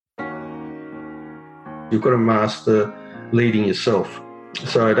You've got to master leading yourself.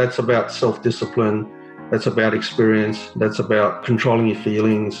 So that's about self-discipline. That's about experience. That's about controlling your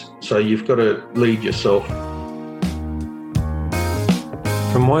feelings. So you've got to lead yourself.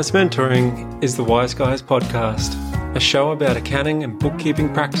 From Wise Mentoring is the Wise Guys podcast, a show about accounting and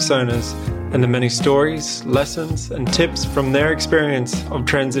bookkeeping practice owners and the many stories, lessons, and tips from their experience of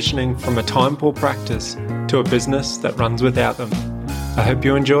transitioning from a time-poor practice to a business that runs without them. I hope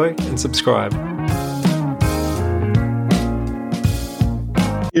you enjoy and subscribe.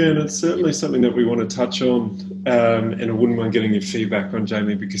 Yeah, and it's certainly something that we want to touch on, and I wouldn't mind getting your feedback on,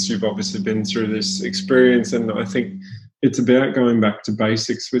 Jamie, because you've obviously been through this experience, and I think it's about going back to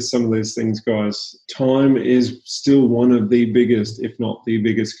basics with some of these things, guys. Time is still one of the biggest, if not the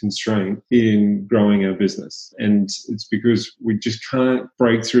biggest constraint in growing our business. And it's because we just can't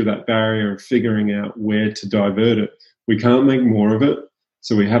break through that barrier of figuring out where to divert it. We can't make more of it.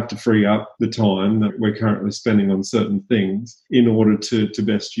 So we have to free up the time that we're currently spending on certain things in order to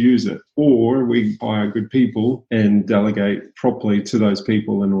best use it. Or we hire good people and delegate properly to those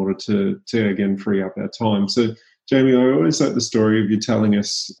people in order to again, free up our time. So Jamie, I always like the story of you telling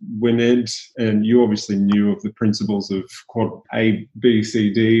us when Ed, and you obviously knew of the principles of quad A, B,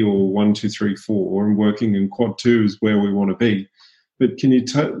 C, D, or 1, 2, 3, 4, and working in quad 2 is where we want to be. But can you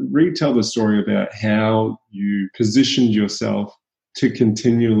retell the story about how you positioned yourself to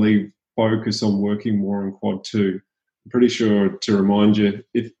continually focus on working more in quad 2? I'm pretty sure to remind you,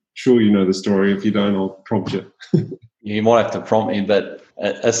 sure you know the story. If you don't, I'll prompt you. You might have to prompt me, but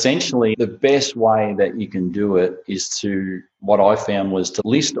essentially the best way that you can do it is to, what I found was to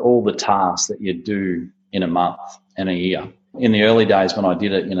list all the tasks that you do in a month and a year. In the early days when I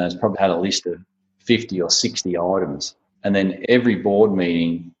did it, I probably had a list of 50 or 60 items. And then every board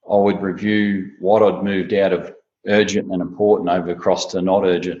meeting, I would review what I'd moved out of urgent and important over across to not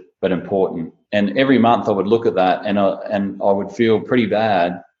urgent but important. And every month I would look at that and I would feel pretty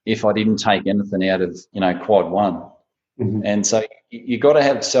bad if I didn't take anything out of, quad 1. Mm-hmm. And so you got to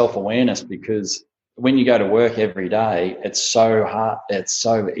have self-awareness, because when you go to work every day, it's so hard, it's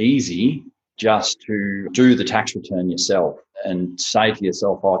so easy just to do the tax return yourself and say to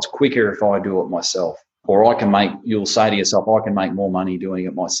yourself, oh, it's quicker if I do it myself. Or you'll say to yourself, I can make more money doing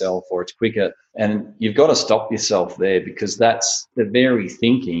it myself, or it's quicker. And you've got to stop yourself there, because that's the very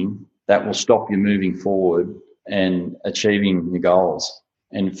thinking that will stop you moving forward and achieving your goals.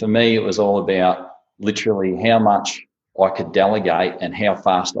 And for me, it was all about literally how much I could delegate and how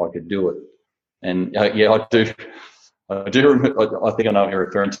fast I could do it. And I do. I think I know what you're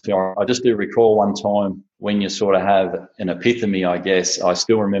referring to. I just do recall one time when you sort of have an epiphany, I guess. I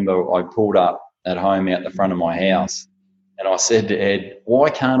still remember I pulled up at home out the front of my house and I said to Ed, why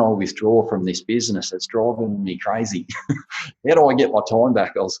can't I withdraw from this business? It's driving me crazy. How do I get my time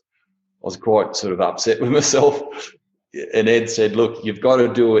back? I was quite sort of upset with myself. And Ed said, look, you've got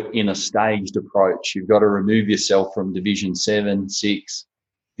to do it in a staged approach. You've got to remove yourself from division 7, 6.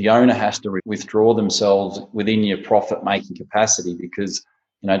 The owner has to withdraw themselves within your profit-making capacity, because,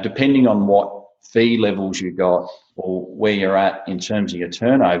 depending on what fee levels you got or where you're at in terms of your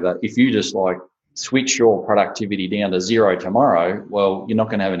turnover, if you just switch your productivity down to 0 tomorrow, well, you're not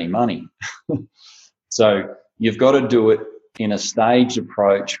going to have any money. So you've got to do it in a staged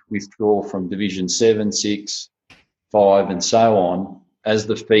approach, withdraw from division 7, 6, 5 and so on as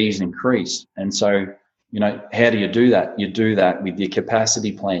the fees increase. And so, how do you do that? You do that with your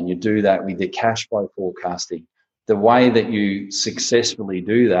capacity plan. You do that with your cash flow forecasting. The way that you successfully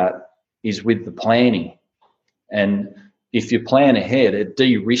do that is with the planning. And if you plan ahead, it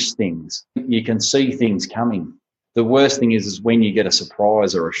de-risks things. You can see things coming. The worst thing is when you get a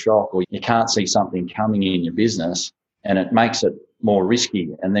surprise or a shock, or you can't see something coming in your business, and it makes it more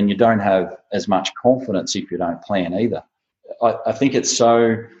risky, and then you don't have as much confidence if you don't plan either. I think it's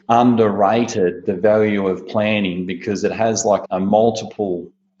so underrated, the value of planning, because it has a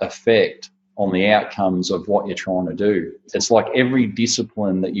multiple effect on the outcomes of what you're trying to do. It's like every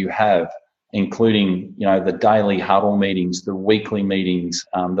discipline that you have, including, the daily huddle meetings, the weekly meetings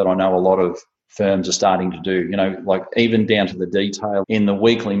that I know a lot of firms are starting to do, even down to the detail in the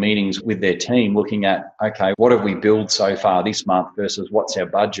weekly meetings with their team, looking at, okay, what have we built so far this month versus what's our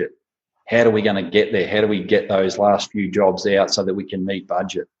budget? How are we going to get there? How do we get those last few jobs out so that we can meet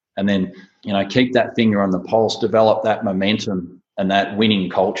budget? And then, keep that finger on the pulse, develop that momentum and that winning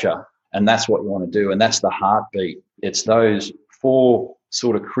culture. And that's what you want to do. And that's the heartbeat. It's those 4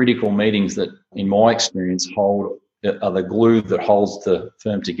 sort of critical meetings that, in my experience, are the glue that holds the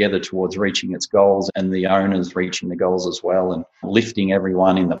firm together towards reaching its goals, and the owners reaching the goals as well, and lifting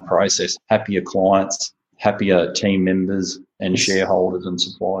everyone in the process. Happier clients, happier team members and shareholders and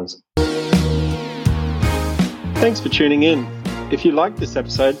suppliers. Thanks for tuning in. If you liked this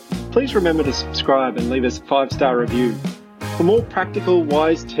episode, please remember to subscribe and leave us a 5-star review. For more practical,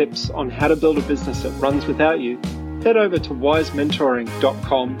 wise tips on how to build a business that runs without you, head over to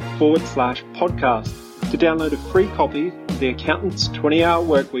wisementoring.com/podcast to download a free copy of the Accountant's 20-Hour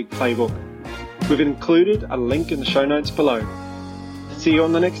Workweek Playbook. We've included a link in the show notes below. See you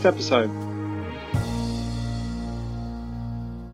on the next episode.